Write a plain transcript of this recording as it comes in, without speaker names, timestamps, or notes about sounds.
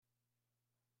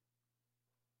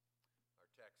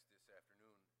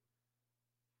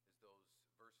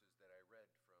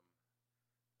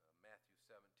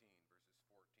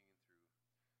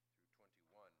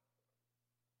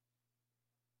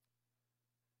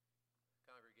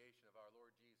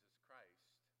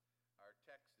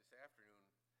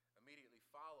immediately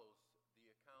follows the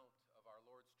account of our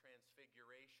Lord's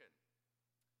transfiguration.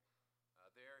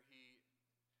 There he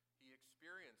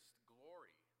experienced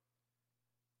glory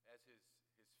as his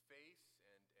face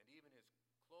and even his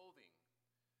clothing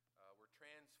were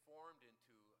transformed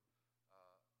into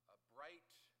a bright,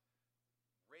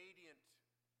 radiant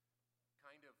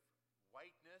kind of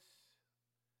whiteness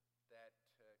that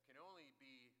can only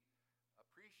be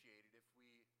appreciated if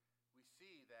we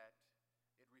see that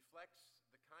it reflects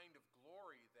the kind of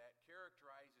glory that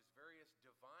characterizes various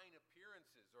divine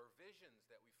appearances or visions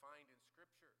that we find in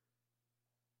Scripture.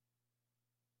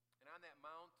 And on that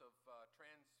Mount of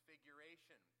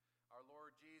Transfiguration, our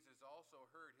Lord Jesus also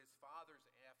heard his Father's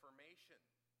affirmation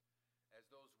as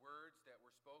those words that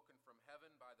were spoken from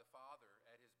heaven by the Father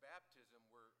at his baptism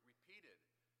were repeated.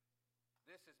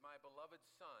 "This is my beloved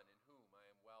Son, in whom I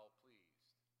am well pleased."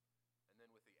 And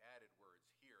then with the added words,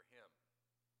 "Hear him."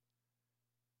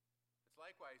 It's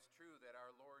likewise true that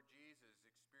our Lord Jesus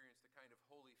experienced a kind of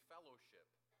holy fellowship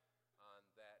on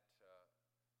that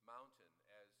mountain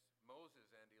as Moses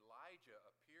and Elijah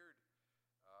appeared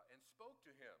and spoke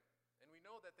to him. And we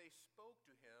know that they spoke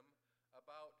to him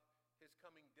about his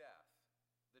coming death,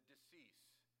 the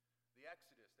decease, the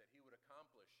exodus that he would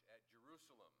accomplish at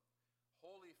Jerusalem,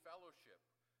 holy fellowship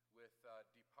with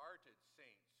departed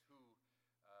saints who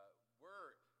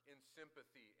were in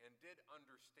sympathy and did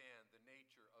understand the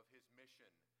nature of his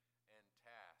mission and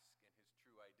task and his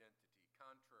true identity,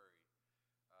 contrary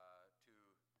to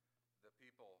the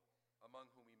people among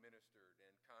whom he ministered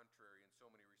and contrary in so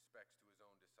many respects to his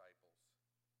own disciples.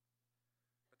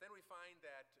 But then we find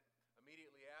that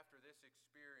immediately after this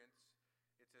experience,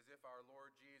 it's as if our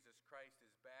Lord Jesus Christ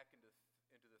is back into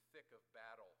the thick of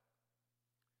battle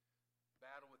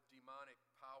with demonic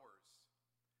powers,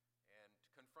 and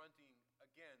confronting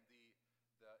again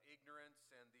the ignorance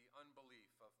and the unbelief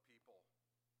of people.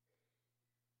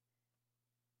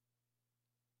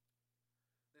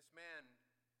 This man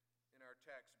in our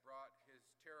text brought his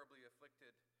terribly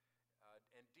afflicted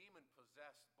and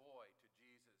demon-possessed boy to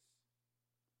Jesus.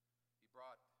 He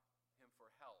brought him for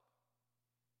help.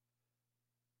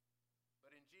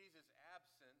 But in Jesus'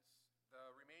 absence,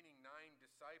 the remaining 9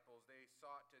 disciples, they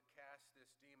sought to cast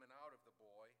this demon out of the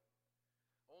boy,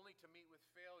 only to meet with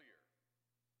failure,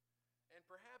 and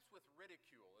perhaps with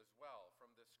ridicule as well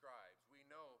from the scribes. We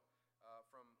know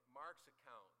from Mark's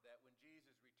account that when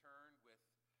Jesus returned with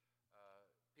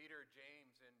Peter,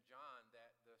 James, and John,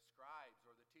 that the scribes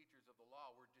or the teachers of the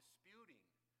law were disputing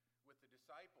with the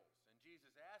disciples. And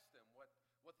Jesus asked them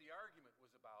what the argument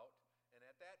was about, and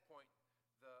at that point,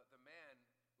 the man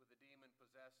with the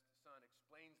demon-possessed son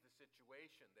explains the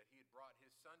situation, that he had brought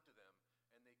his son to them,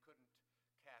 and they couldn't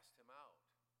cast him out.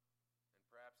 And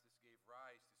perhaps this gave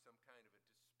rise to some kind of a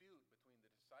dispute between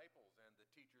the disciples and the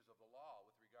teachers of the law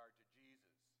with regard to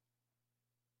Jesus.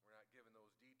 We're not given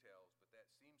those details, but that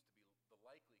seems to be the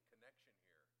likely connection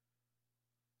here.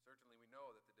 Certainly we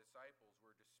know that the disciples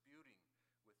were disputing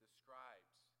with the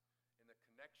scribes in the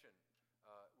connection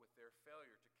with their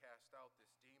failure to cast out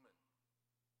this demon.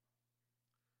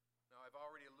 Now, I've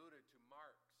already alluded to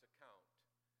Mark's account,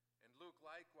 and Luke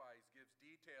likewise gives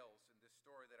details in this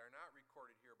story that are not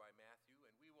recorded here by Matthew,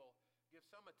 and we will give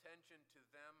some attention to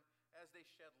them as they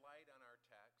shed light on our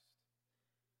text.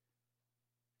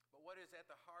 But what is at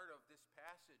the heart of this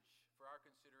passage for our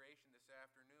consideration this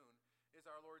afternoon is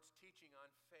our Lord's teaching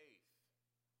on faith.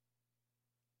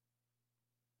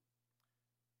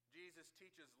 Jesus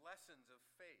teaches lessons of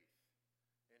faith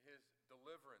in his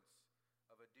deliverance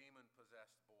of a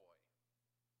demon-possessed boy.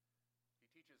 He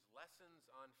teaches lessons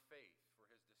on faith for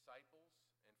his disciples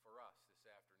and for us this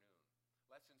afternoon.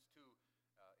 Lessons to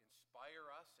inspire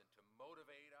us and to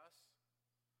motivate us.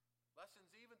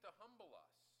 Lessons even to humble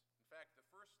us. In fact, the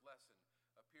first lesson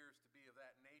appears to be of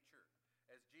that nature.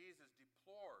 As Jesus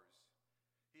deplores,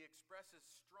 he expresses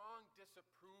strong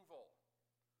disapproval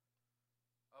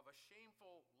of a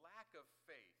shameful lack of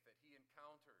faith that he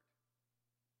encountered.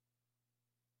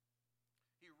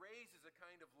 He raises a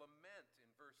kind of lament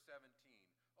in verse 17.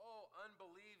 "Oh,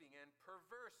 unbelieving and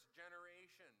perverse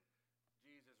generation,"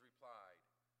 Jesus replied.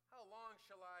 "How long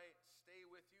shall I stay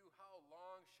with you? How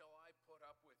long shall I put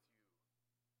up with you?"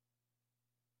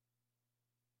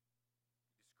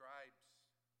 He describes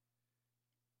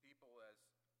people as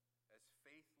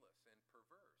faithless and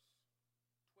perverse,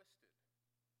 twisted,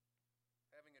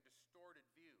 having a distorted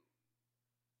view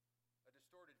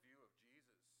of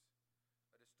Jesus,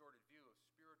 a distorted view of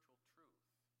spiritual truth.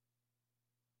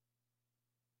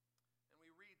 And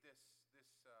we read this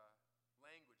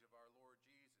language of our Lord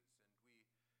Jesus,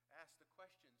 and we ask the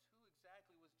questions, who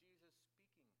exactly was Jesus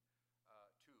speaking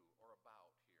to or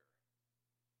about here?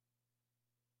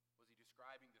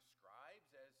 describing the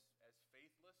scribes as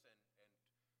faithless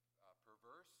and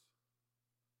perverse.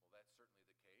 Well, that's certainly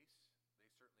the case.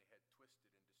 They certainly had twisted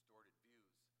and distorted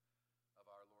views of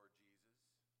our Lord Jesus.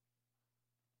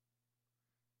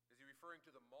 Is he referring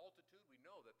to the multitude? We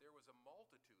know that there was a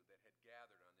multitude that had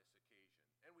gathered on this occasion.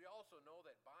 And we also know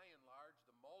that by and large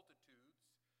the multitudes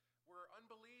were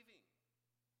unbelieving.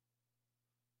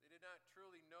 They did not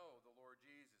truly know the Lord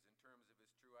Jesus in terms of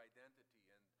his true identity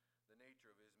and the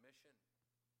nature of his mission.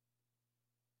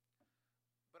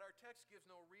 But our text gives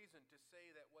no reason to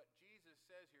say that what Jesus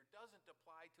says here doesn't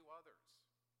apply to others.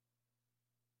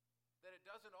 That it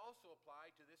doesn't also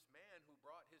apply to this man who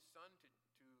brought his son to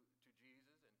Jesus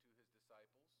and to his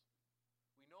disciples.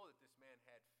 We know that this man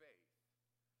had faith,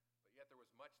 but yet there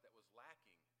was much that was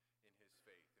lacking in his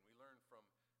faith. And we learn from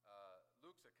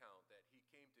Luke's account that he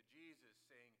came to Jesus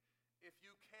saying, "If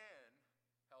you can,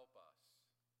 help us."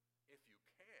 If you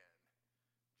can,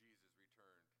 Jesus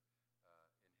returned in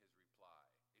his reply.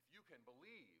 If you can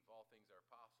believe, all things are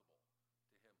possible to him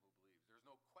who believes. There's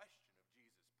no question of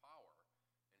Jesus' power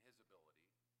and his ability.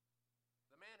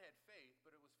 The man had faith,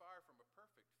 but it was far from a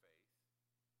perfect faith.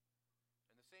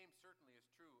 And the same certainly is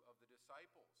true of the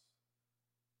disciples.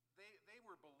 They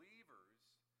were believers,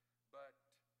 but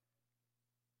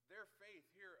their faith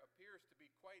here appears to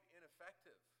be quite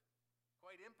ineffective,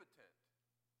 quite impotent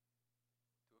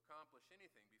to accomplish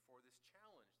anything before this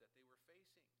challenge that they were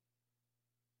facing.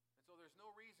 And so there's no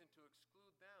reason to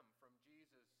exclude them from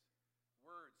Jesus'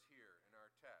 words here in our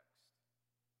text.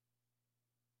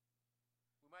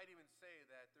 We might even say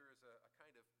that there is a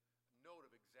kind of note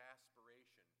of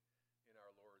exasperation in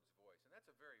our Lord's voice. And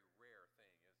that's a very rare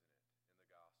thing, isn't it, in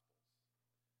the Gospels?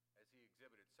 As he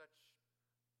exhibited such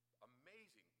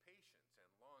amazing patience and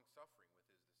long suffering with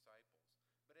his disciples.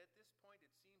 But at this point, it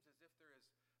seems as if there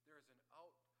is an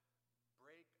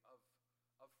outbreak of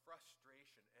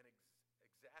frustration and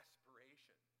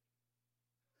exasperation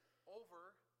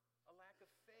over a lack of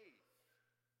faith.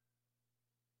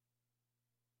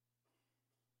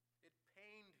 It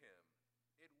pained him,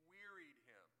 it wearied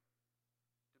him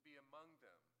to be among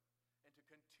them and to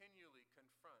continually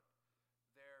confront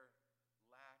their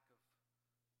lack of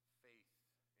faith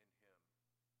in him.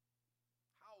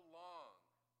 "How long,"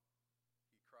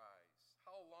 he cries,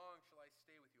 "how long shall I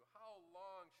stay with you? How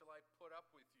long shall I put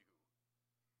up with you?"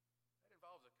 That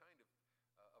involves a kind of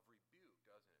rebuke,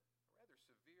 doesn't it? A rather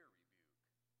severe rebuke.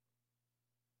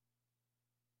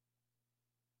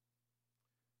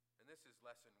 And this is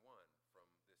lesson one from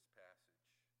this passage.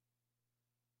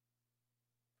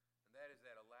 And that is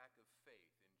that a lack of faith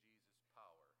in Jesus'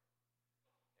 power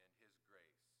and his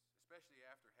grace, especially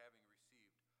after having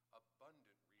received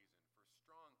abundant reason for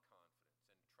strong confidence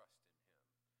and trust in him.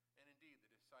 And indeed, the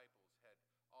disciples had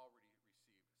already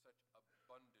received such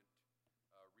abundant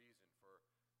reason for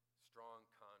strong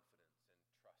confidence and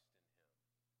trust in him.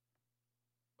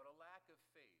 But a lack of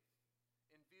faith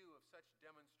in view of such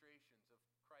demonstrations of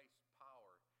Christ's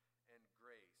power and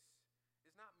grace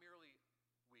is not merely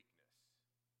weakness.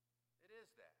 It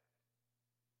is that.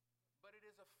 But it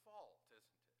is a fault,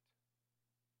 isn't it?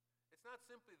 It's not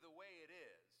simply the way it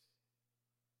is.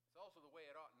 It's also the way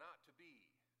it ought not to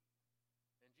be.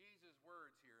 And Jesus'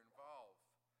 words here involve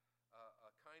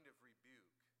a kind of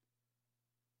rebuke.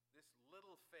 This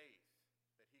little faith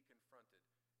that he confronted,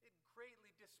 it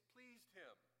greatly displeased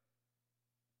him.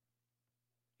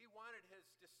 He wanted his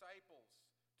disciples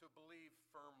to believe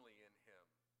firmly in him.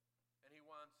 And he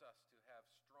wants us to have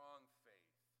strong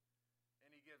faith.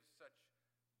 And he gives such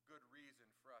good reason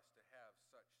for us to have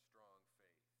such strong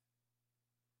faith.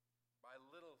 By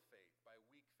little faith, by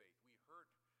weak faith, we hurt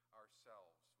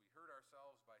ourselves. We hurt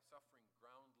ourselves by suffering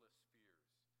groundless fears.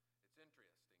 It's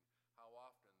interesting how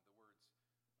often the words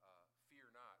fear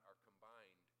not are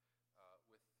combined with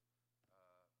this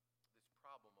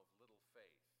problem of little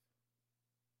faith.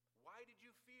 Why did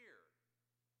you fear?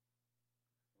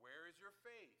 Where is your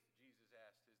faith? Jesus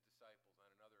asked his disciples on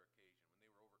another occasion when they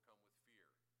were overcome with fear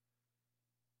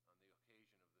on the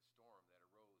occasion of the storm that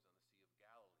arose on the Sea of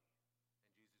Galilee.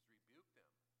 And Jesus rebuked them.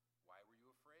 Why were you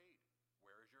afraid?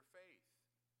 Where is your faith?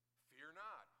 Fear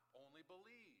not, only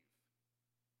believe,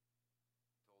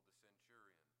 told the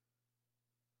centurion.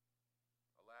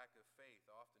 A lack of faith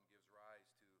often gives rise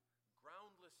to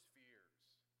groundless fears,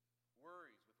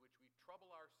 worries with which we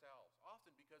trouble ourselves,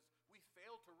 often because we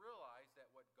fail to realize that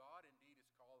what God indeed is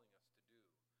calling us to do,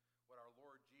 what our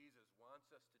Lord Jesus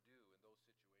wants us to do in those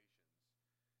situations,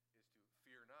 is to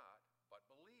fear not, but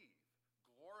believe.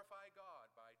 Glorify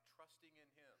God by trusting in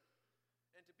him.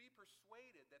 And to be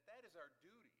persuaded that that is our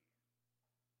duty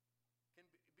can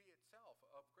be itself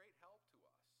of great help to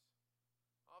us.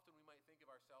 often we might think of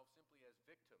ourselves simply as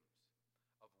victims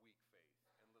of weak faith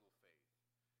and little faith,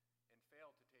 and fail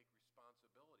to take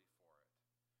responsibility for it,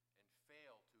 and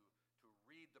fail to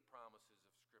read the promises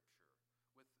of Scripture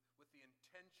with the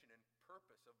intention and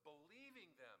purpose of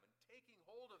believing them and taking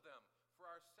hold of them for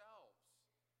ourselves,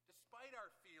 despite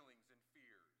our feelings and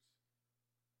fears.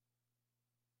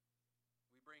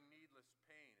 We bring needless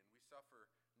pain and we suffer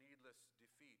needless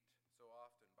defeat so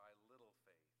often by little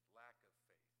faith, lack of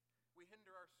faith. We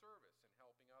hinder our service in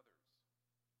helping others.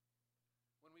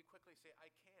 When we quickly say,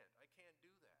 I can't do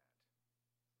that.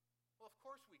 Well, of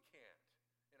course we can't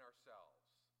in ourselves.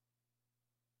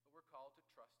 But we're called to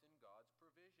trust in God's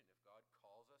provision. If God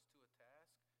calls us to a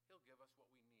task, He'll give us what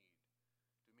we need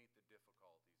to meet the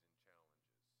difficulties and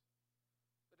challenges.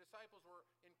 The disciples were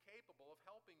incapable of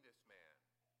helping this man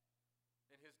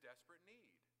in his desperate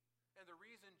need. And the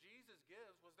reason Jesus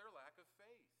gives was their lack of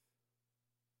faith.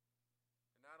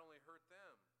 It not only hurt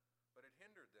them, but it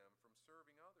hindered them from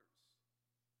serving others.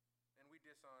 And we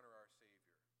dishonor our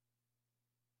Savior.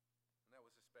 And that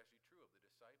was especially true of the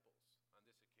disciples on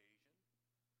this occasion.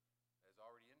 As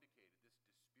already indicated, this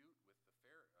dispute with the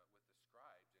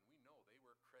scribes, and we know they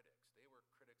were critics. They were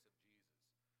critics of Jesus.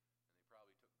 And they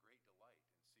probably took great delight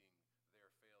in seeing their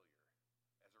failure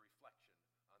as a reflection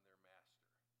on their master.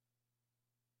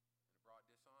 And it brought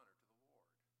dishonor to the Lord.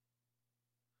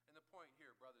 And the point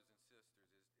here, brothers and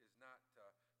sisters, is not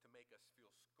to make us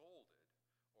feel scolded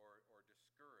or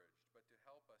discouraged, but to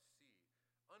help us see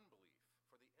unbelief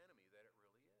for the enemy that it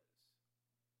really is.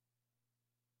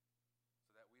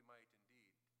 So that we might indeed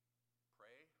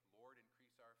pray, Lord,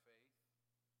 increase our faith.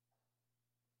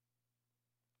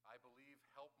 I believe,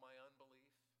 help my unbelief.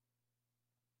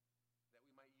 That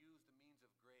we might use the means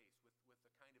of grace with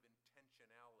the kind of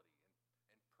intentionality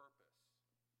and purpose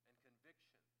and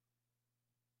conviction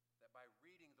that by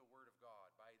reading the Word of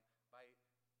God, by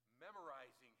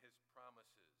memorizing His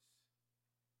promises,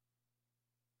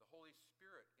 the Holy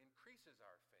Spirit increases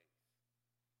our faith.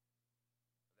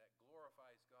 And that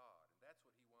glorifies God, and that's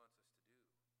what He wants us to do.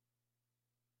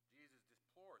 Jesus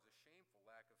deplores a shameful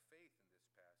lack of faith in this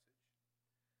passage.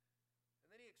 And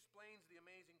then He explains the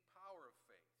amazing power of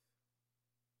faith.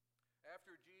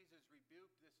 After Jesus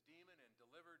rebuked this demon and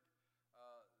delivered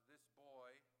this boy,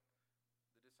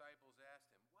 the disciples asked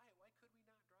Him, why could we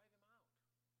not drive him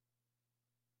out?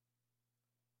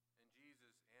 And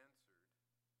Jesus answered,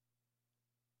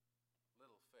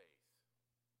 little faith.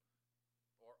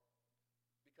 Or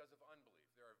because of unbelief.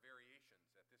 There are variations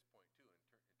at this point too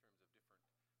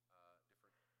in terms of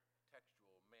different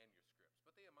textual manuscripts,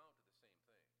 but they amount to the same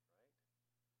thing, right?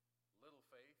 Little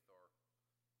faith or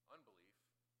unbelief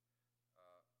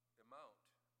amount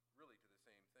really to the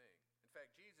same thing. In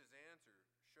fact, Jesus' answer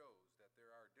shows that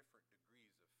there are different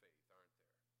degrees of faith, aren't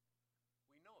there?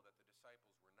 We know that the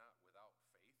disciples were not without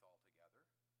faith altogether.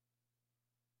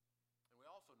 And we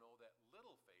also know that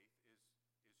little faith is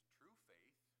true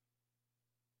faith.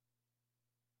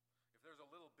 If there's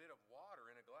a little bit of water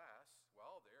in a glass,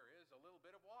 well, there is a little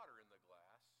bit of water in the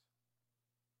glass.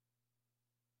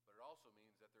 But it also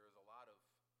means that there is a lot of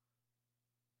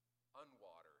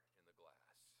unwater in the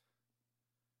glass.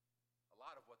 A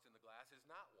lot of what's in the glass is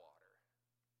not water.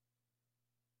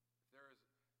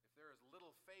 If there is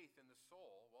little faith in the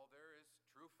soul, well, there is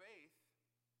true faith,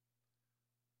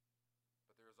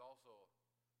 but there is also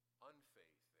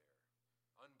unfaith there,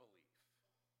 unbelief.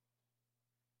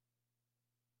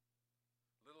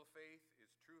 Little faith is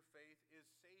true faith, is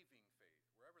saving faith.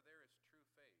 Wherever there is true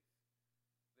faith,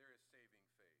 there is saving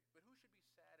faith. But who should be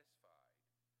satisfied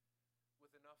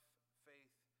with enough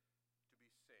faith to be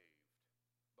saved,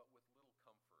 but with little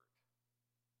comfort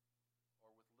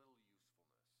or with little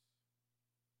usefulness,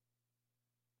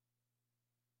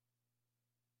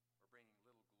 or bringing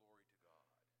little glory to God?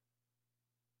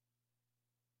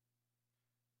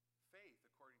 Faith,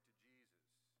 according to Jesus,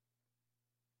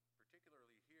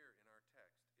 particularly here in our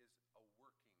text, is a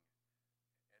working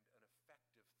and an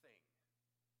effective thing.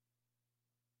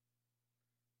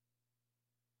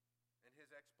 And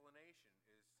His explanation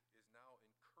is now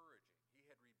encouraging. He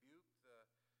had rebuked the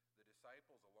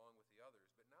disciples along with the others,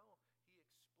 but now He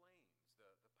explains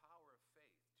the power of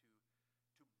faith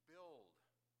to build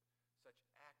such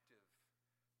active,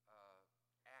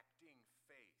 acting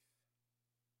faith.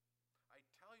 I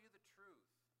tell you the truth,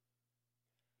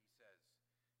 He says,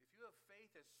 if you have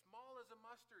faith as small as a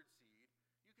mustard seed,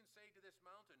 you can say to this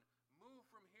mountain, move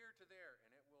from here to there,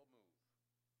 and it will move.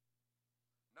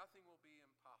 Nothing will be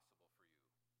impossible for you.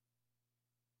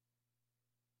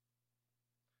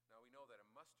 Now we know that a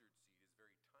mustard seed is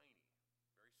very tiny,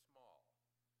 very small.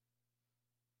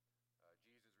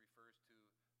 Jesus refers to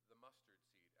the mustard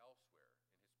seed elsewhere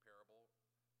in His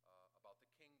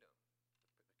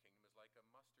a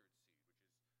mustard seed,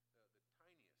 which is the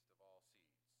tiniest of all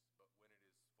seeds. But when it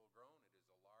is full grown, it is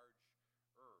a large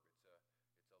herb.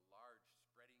 It's a large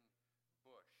spreading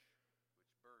bush which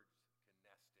birds can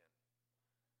nest in.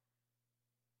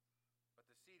 But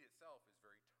the seed itself is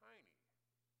very tiny.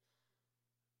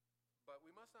 But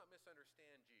we must not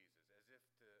misunderstand Jesus as if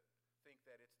to think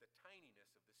that it's the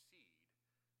tininess of the seed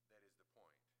that is the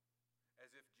point.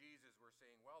 As if Jesus were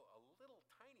saying, well, a little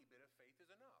tiny bit of faith is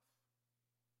enough.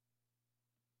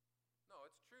 No,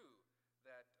 it's true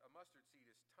that a mustard seed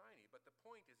is tiny, but the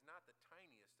point is not the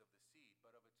tiniest of the seed,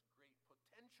 but of its great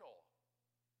potential.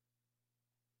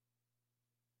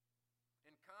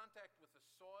 In contact with the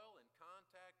soil, in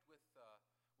contact with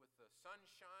the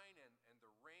sunshine and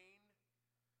the rain,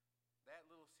 that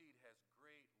little seed has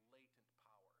great latent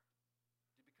power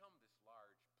to become this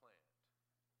large plant.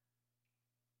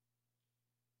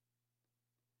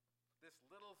 This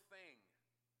little thing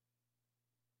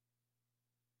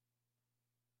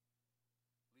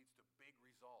leads to big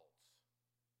results.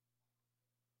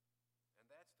 And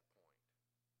that's the point.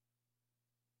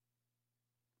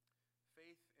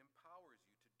 Faith empowers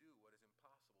you to do what is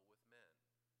impossible with men,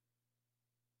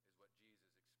 is what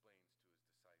Jesus explains to his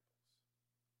disciples.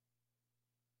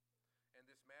 And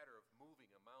this matter of moving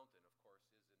a mountain, of course,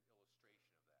 is an illustration of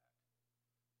that.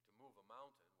 To move a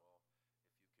mountain, well, if you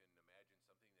can imagine something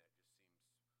that just seems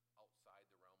outside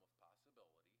the realm of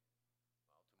possibility,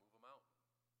 well, to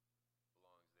move a mountain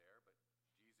belongs there, but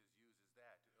Jesus uses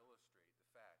that to illustrate the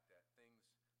fact that things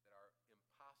that are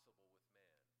impossible with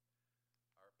man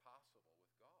are possible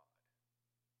with God.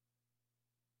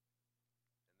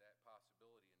 And that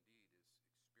possibility indeed is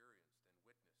experienced and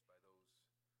witnessed by those who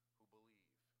believe.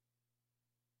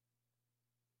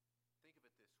 Think of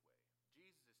it this way.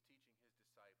 Jesus is teaching his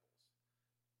disciples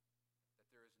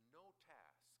that there is no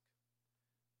task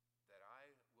that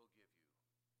I will give you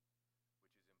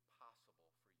which is impossible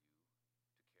for you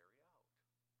to carry out.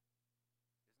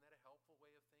 Isn't that a helpful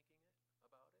way of thinking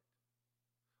about it?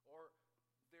 Or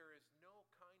there is no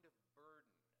kind of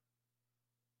burden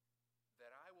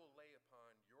that I will lay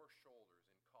upon your shoulders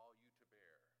and call you to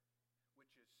bear,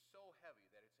 which is so heavy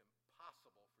that it's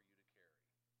impossible for you to carry.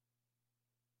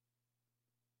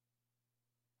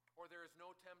 Or there is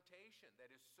no temptation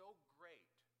that is so great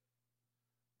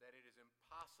that it is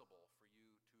impossible for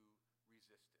you to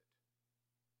resist it.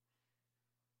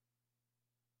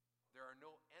 There are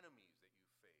no enemies that you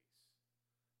face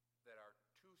that are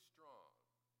too strong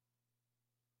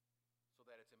so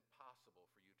that it's impossible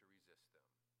for you to resist them.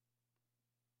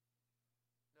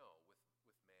 No, with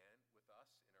man, with us,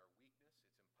 in our weakness,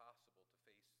 it's impossible to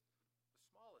face the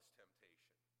smallest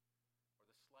temptation,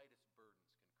 or the slightest burdens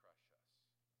can crush us,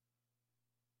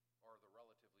 or the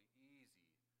relatively easy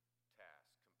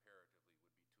task comparatively would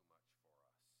be too much for us.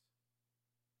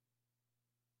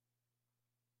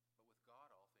 But with God,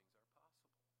 all things are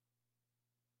possible.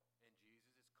 And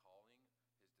Jesus is calling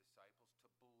his disciples to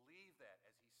believe that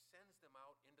as he sends them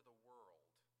out into the world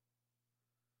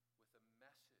with a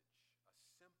message, a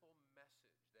simple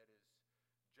message that is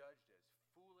judged as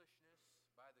foolishness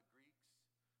by the Greeks, which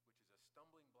is a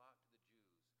stumbling block to the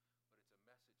Jews, but it's a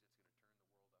message that's going to turn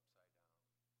the world upside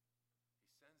down.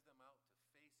 He sends them out to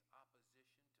face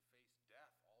opposition, to face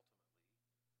death ultimately,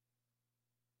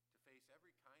 to face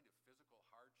every kind of physical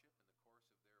hardship in the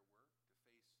course of their work,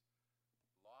 to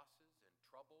face losses and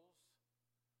troubles,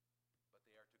 but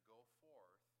they are to go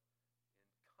forth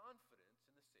in confidence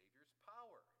in the Savior's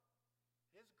power,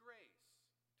 his grace,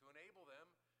 to enable them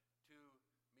to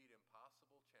meet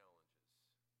impossible challenges.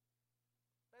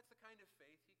 That's the kind of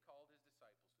faith he called his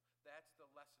disciples to. That's the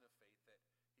lesson of faith that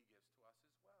he gives to us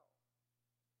as well.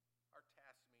 Our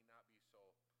tasks may not be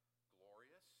so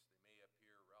glorious. They may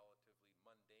appear relatively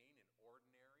mundane and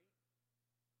ordinary.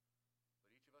 But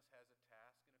each of us has a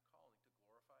task and a calling to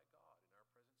glorify God in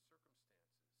our present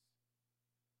circumstances.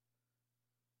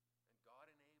 And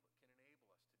God can enable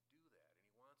us to do that. And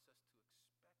he wants us to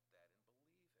expect that and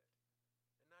believe it.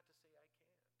 And not to say, I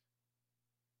can't.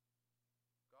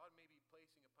 God may be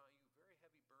placing upon you very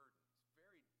heavy burdens,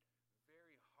 very,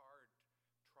 very hard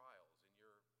trials in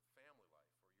your family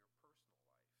life or your personal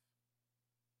life.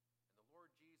 And the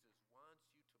Lord Jesus wants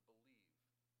you to believe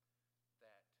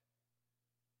that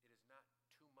it is not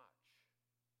too much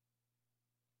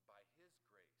by his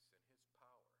grace and his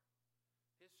power.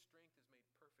 His strength is made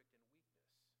perfect in weakness.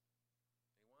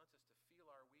 And he wants us to feel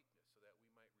our weakness so that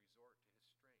we might resort to his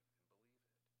strength and believe it.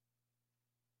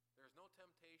 There is no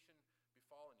temptation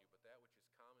befallen you but that which is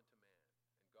common to man.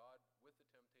 And God, with the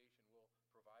temptation, will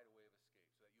provide a way of escape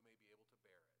so that you may be able to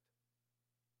bear it.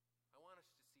 I want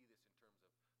us to see this in terms of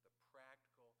the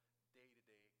practical,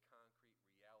 day-to-day, concrete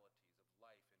realities of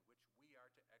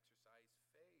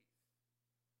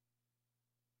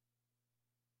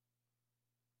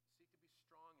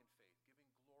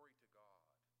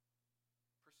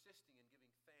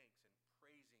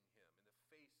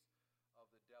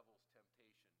devil's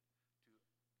temptation to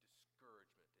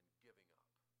discouragement and giving up.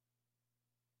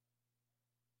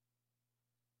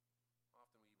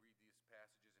 Often we read these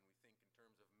passages and we think in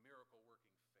terms of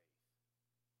miracle-working faith,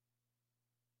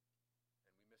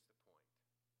 and we miss the point.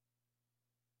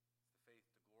 It's the faith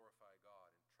to glorify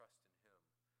God and trust in Him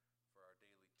for our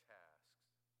daily tasks,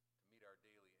 to meet our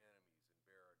daily enemies and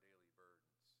bear our daily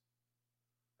burdens.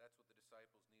 That's what the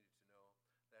disciples needed to know.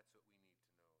 That's what we need to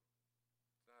know.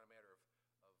 It's not a matter of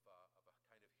a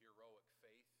kind of heroic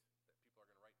faith that people are going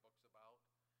to write books about.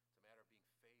 It's a matter of being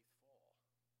faithful.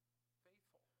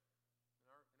 Faithful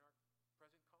in our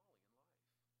present calling in life.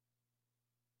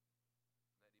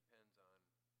 And that depends on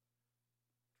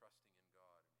trusting in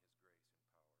God and His grace and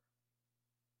power.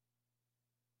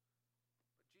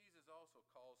 But Jesus also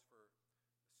calls for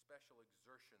special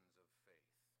exertions of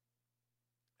faith.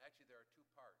 Actually, there are two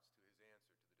parts to His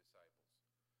answer to the disciples.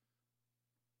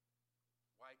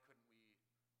 Why couldn't we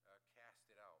cast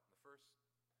it out? And the first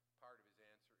part of His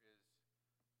answer is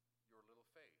your little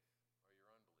faith or your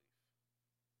unbelief.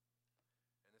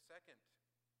 And the second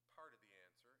part of the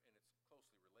answer, and it's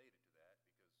closely related to that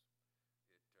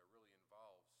because it really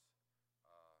involves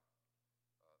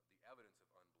the evidence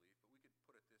of unbelief, but we could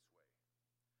put it this way.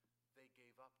 They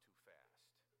gave up too fast.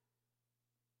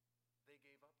 They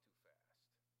gave up too fast.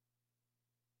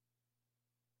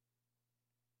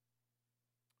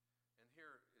 And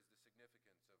here is the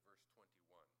significance of verse 21.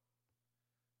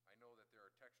 I know that there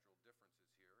are textual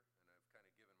differences here, and I've kind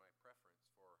of given my preference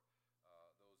for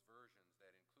those versions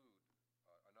that include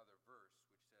another verse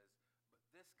which says, "But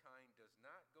this kind does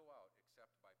not go out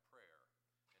except by prayer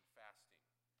and fasting."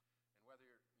 And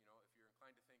whether if you're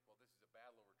inclined to think, well, this is a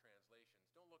battle over translations,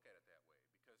 don't look at it that way,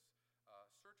 because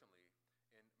certainly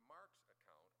in Mark's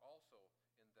account, also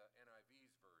in the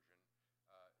NIV's version,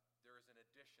 there is an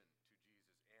addition to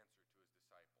Jesus' answer to His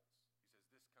disciples. He says,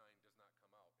 "This kind does not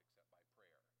come out except by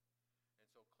prayer." And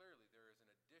so clearly there is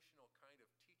an additional kind of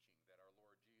teaching that our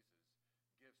Lord Jesus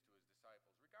gives to His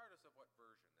disciples, regardless of what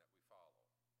version that we follow.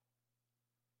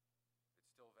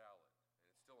 It's still valid, and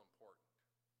it's still important.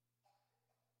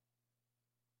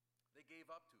 They gave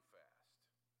up too fast.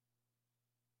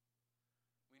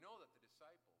 We know that the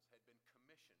disciples had been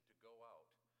commissioned to go out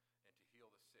and to heal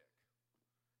the sick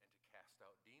and to cast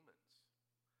out demons.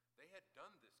 They had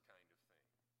done this kind of thing.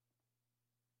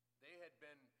 They had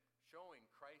been showing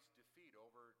Christ's defeat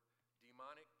over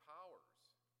demonic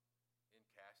powers in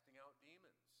casting out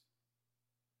demons.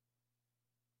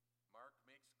 Mark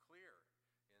makes clear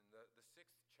in the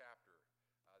 6th chapter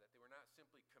that they were not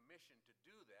simply commissioned to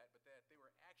do that, but that they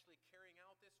were actually carrying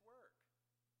out this work.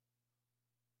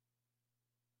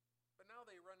 But now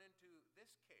they run into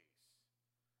this case,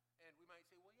 and we might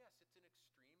say, well, yes, it's an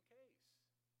extreme case.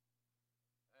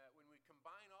 When we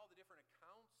combine all the different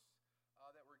accounts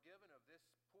that were given of this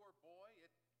poor boy,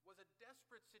 it was a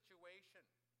desperate situation.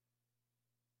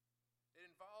 It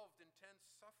involved intense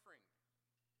suffering,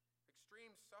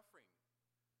 extreme suffering.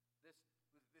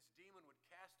 This demon would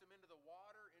cast him into the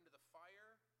water, into the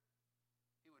fire.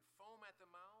 He would foam at the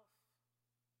mouth.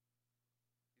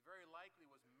 He very likely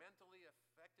was mentally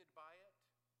affected by it.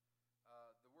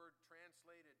 The word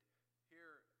translated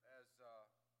here as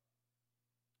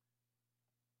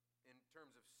in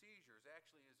terms of seizures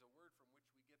actually is a word from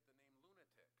which we get the name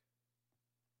lunatic.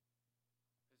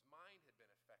 His mind had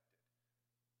been affected.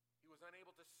 He was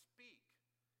unable to speak.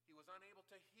 He was unable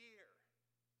to hear.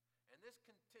 And this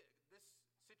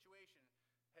situation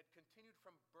had continued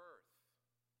from birth.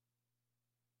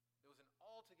 It was an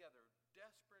altogether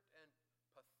desperate and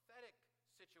pathetic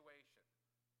situation.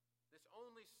 This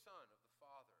only son of the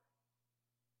Father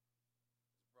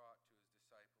was brought to His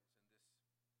disciples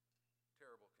in this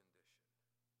terrible condition.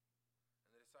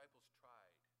 And the disciples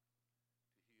tried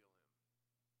to heal him.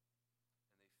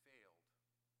 And they failed.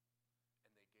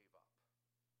 And they gave up.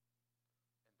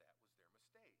 And that was their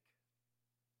mistake.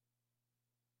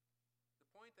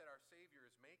 The point that our Savior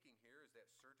is making here is that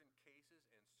certain cases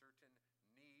and certain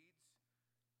needs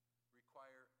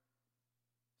require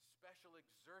special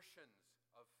exertions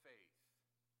of faith.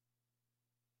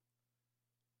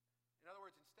 In other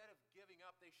words, instead of giving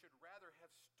up, they should rather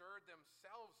have stirred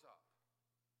themselves up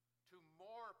to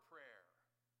more prayer.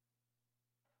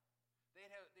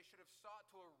 They should have sought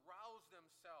to arouse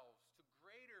themselves to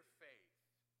greater faith,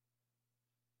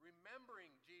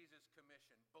 remembering Jesus'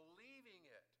 commission, believing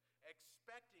it,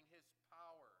 expecting His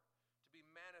power to be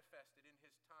manifested in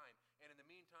His time. And in the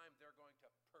meantime, they're going to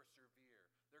persevere.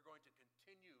 They're going to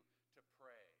continue to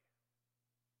pray.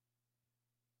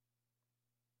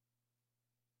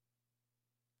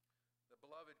 The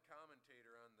beloved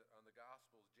commentator on the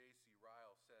Gospels, J.C.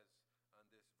 Ryle, says on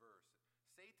this verse,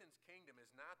 Satan Satan's kingdom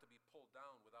is not to be pulled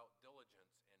down without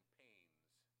diligence and pains.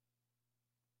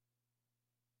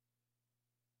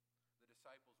 The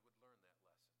disciples would learn that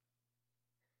lesson.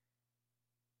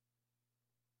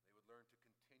 They would learn to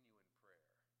continue in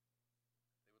prayer.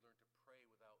 They would learn to pray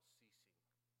without ceasing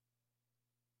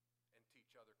and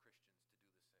teach other Christians to do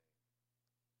the same.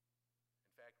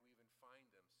 In fact, we even find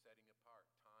them setting apart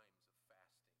times of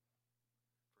fasting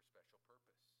for special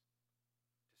purpose,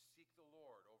 to seek the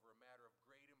Lord over a matter of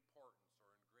great importance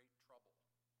or in great trouble.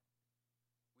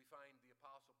 We find the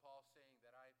Apostle Paul saying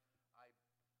that I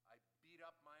beat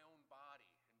up my own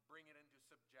body and bring it into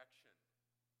subjection,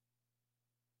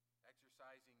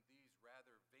 exercising these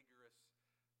rather vigorous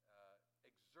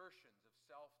exertions of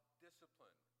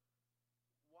self-discipline.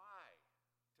 Why?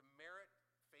 To merit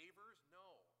favors?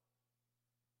 No.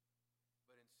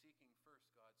 But in seeking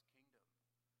first God's kingdom,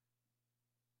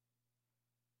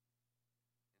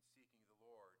 in seeking the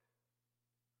Lord.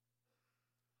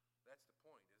 That's the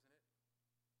point, isn't it?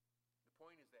 The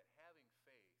point is that having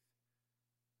faith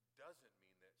doesn't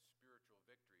mean that spiritual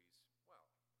victories, well,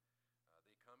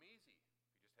 they come easy.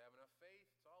 If you just have enough faith,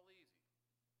 it's all easy.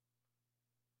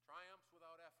 Triumphs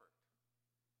without effort.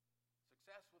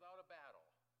 Success without a battle.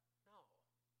 No.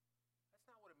 That's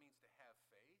not what it means to have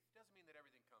faith. It doesn't mean that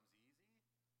everything comes easy.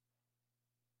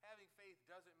 Having faith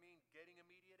doesn't mean getting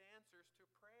immediate answers to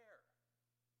prayer.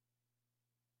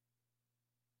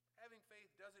 Having faith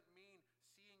doesn't mean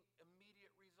seeing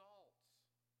immediate results.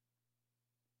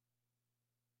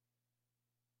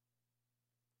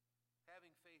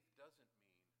 Having faith doesn't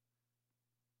mean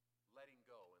letting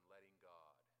go and letting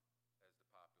God, as the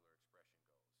popular expression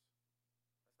goes.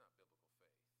 That's not biblical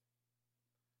faith.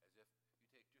 As if you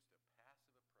take just a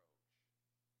passive approach.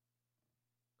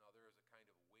 Now, there is a kind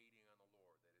of waiting on the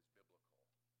Lord that is biblical,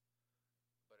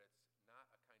 but it's not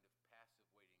a kind of passive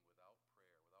waiting without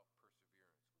prayer, without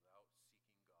perseverance, without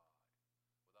seeking God,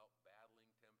 without battling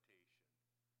temptation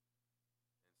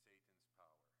and Satan's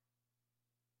power.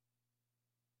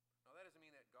 Now, that doesn't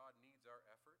mean that God needs our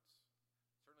efforts.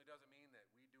 It certainly doesn't mean that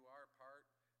we do our part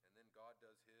and then God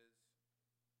does his.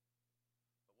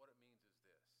 But what it means is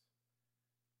this: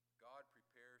 God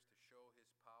prepares to show his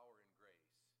power and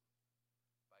grace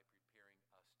by preparing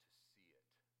us to see it.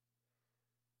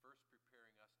 First,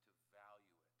 preparing us to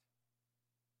value it.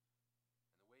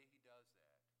 And the way he does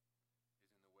that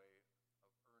is in the way of earnestly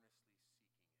seeking it.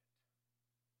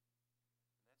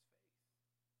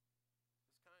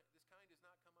 And that's faith. This kind does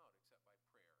not come out except by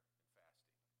prayer and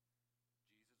fasting.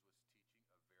 Jesus was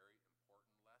teaching a very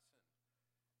important lesson.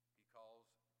 He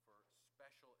calls for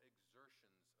special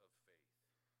exertions of faith.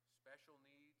 Special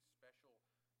needs, special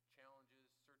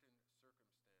challenges, certain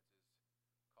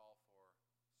circumstances call for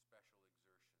special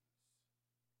exertions.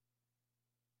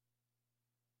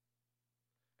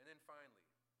 And then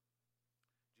finally,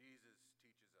 Jesus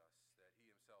teaches us that he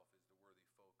himself is the worthy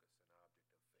focus and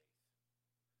object of faith.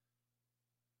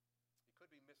 It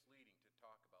could be misleading to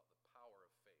talk about the power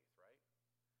of faith, right?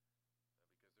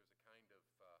 Because there's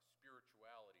a kind of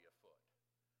spirituality afoot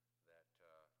that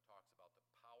talks about the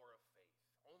power of faith.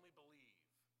 Only believe.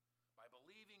 By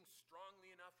believing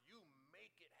strongly enough, you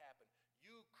make it happen.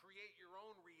 You create your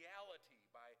own reality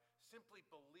by simply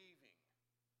believing.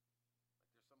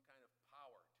 Like there's some kind of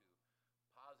power to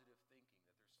positive thinking,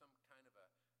 that there's some kind of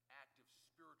an active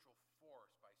spiritual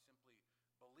force by simply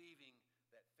believing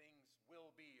that things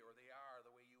will be or they are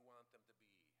the way you want them to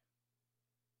be.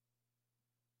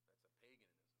 That's a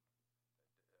paganism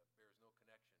that bears no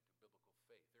connection to biblical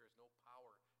faith. There is no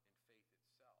power in faith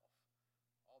itself.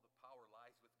 All the power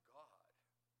lies with God.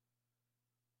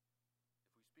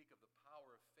 If we speak of the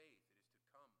power of faith, it is to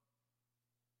come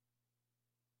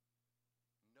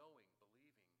knowing,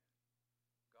 believing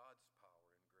God's power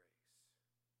and grace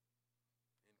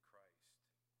in Christ.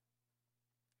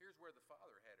 Here's where the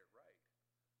Father had it right.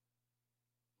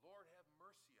 Lord, have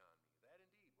mercy on me. That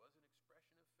indeed was an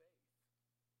expression of faith.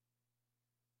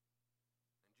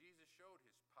 And Jesus showed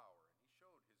his power and he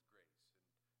showed his grace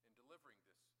in delivering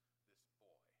this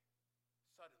boy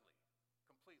suddenly,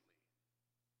 completely.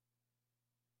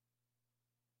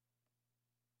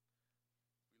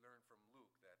 We learn from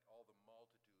Luke that all the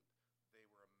multitude, they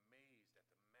were amazed at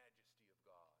the majesty of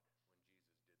God when Jesus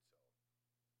did so.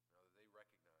 Now that they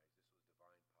recognized this was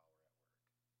divine power at work.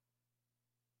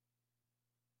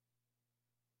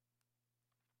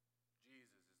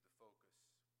 Jesus is the focus.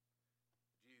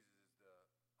 Jesus is the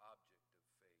object of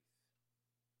faith.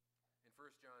 In 1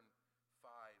 John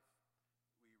 5,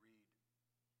 we read,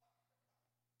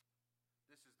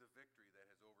 "This is the victory that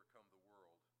has overcome the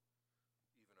world,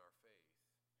 even our faith.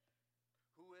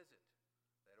 Who is it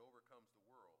that overcomes the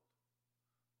world?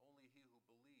 Only he who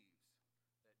believes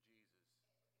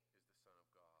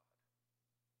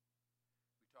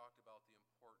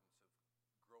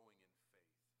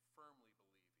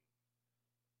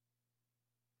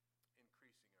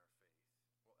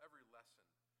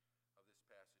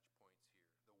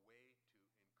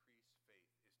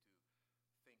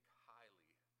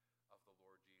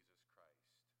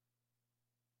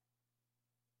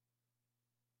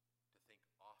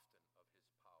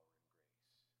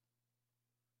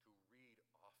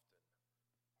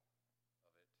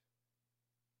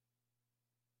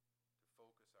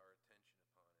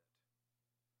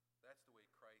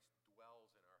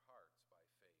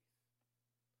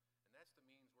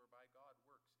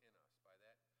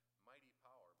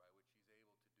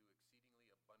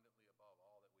abundantly